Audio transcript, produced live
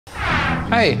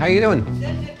Hey, how you doing?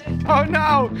 Oh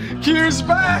no, Q's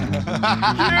back! Q's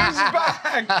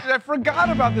back! I forgot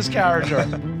about this character.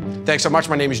 Thanks so much.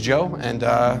 My name is Joe, and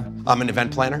I'm an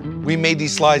event planner. We made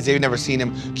these slides. They've never seen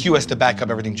him. Q has to back up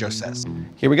everything Joe says.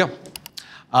 Here we go.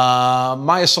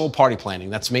 Maya Soul Party Planning,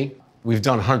 that's me. We've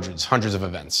done hundreds of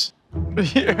events.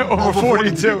 Yeah, over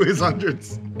 42 is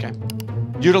hundreds. Okay.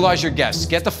 Utilize your guests.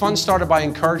 Get the fun started by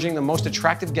encouraging the most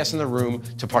attractive guests in the room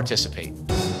to participate.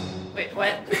 Wait,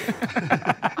 what?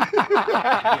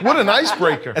 What an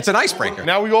icebreaker. It's an icebreaker.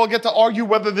 Now we all get to argue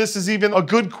whether this is even a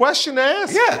good question to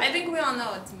ask. Yeah. I think we all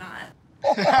know it's not.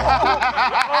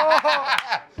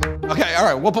 Okay, all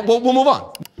right, we'll move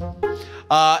on.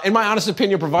 In my honest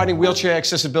opinion, providing wheelchair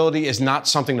accessibility is not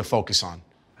something to focus on.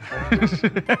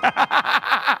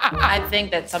 I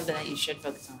think that's something that you should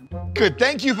focus on. Good.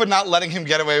 Thank you for not letting him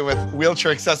get away with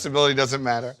wheelchair accessibility doesn't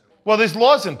matter. Well, there's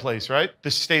laws in place, right?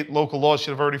 The state, local laws should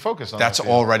have already focused on That's that.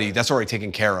 already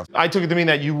taken care of. I took it to mean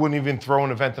that you wouldn't even throw an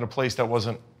event in a place that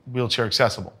wasn't wheelchair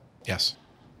accessible. Yes.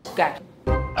 Gotcha.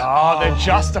 Oh, they're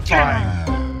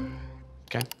justifying.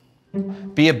 Okay.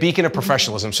 Be a beacon of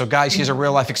professionalism. So guys, here's a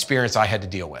real life experience I had to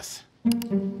deal with.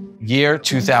 Year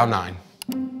 2009.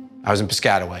 I was in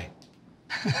Piscataway.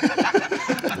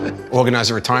 Organize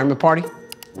a retirement party.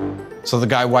 So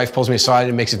the wife pulls me aside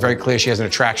and makes it very clear she has an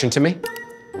attraction to me.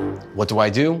 What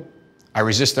do? I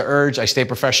resist the urge, I stay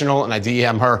professional, and I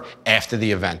DM her after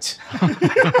the event.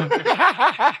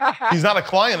 He's not a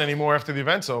client anymore after the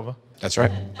event's over. That's right.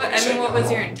 But, I mean, what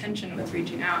was your intention with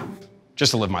reaching out?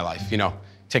 Just to live my life, you know,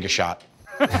 take a shot.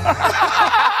 Let's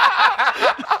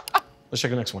check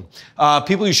the next one.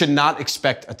 People you should not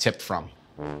expect a tip from.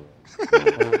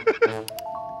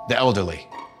 The elderly.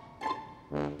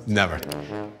 Never.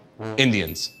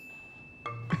 Indians.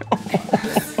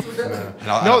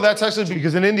 No, that's actually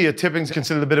because in India, tipping's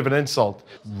considered a bit of an insult.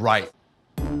 Right.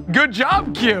 Good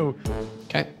job, Q.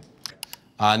 Okay.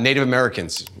 Native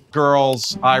Americans.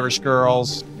 Girls, Irish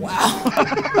girls. Wow.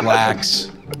 Blacks,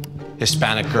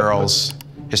 Hispanic girls,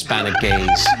 Hispanic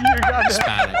gays,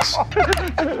 Hispanics,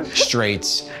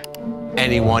 straights.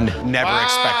 Anyone, never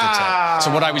expect a tip.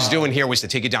 So what I was doing here was to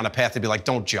take you down a path to be like,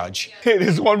 don't judge. Hey,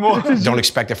 there's one more. Don't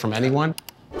expect it from anyone.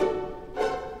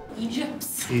 Egypt.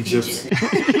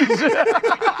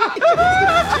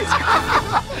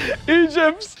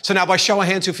 Egypt. So now by show of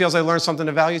hands, who feels I learned something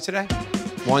of value today?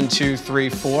 1, 2, 3,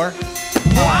 4.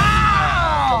 Wow.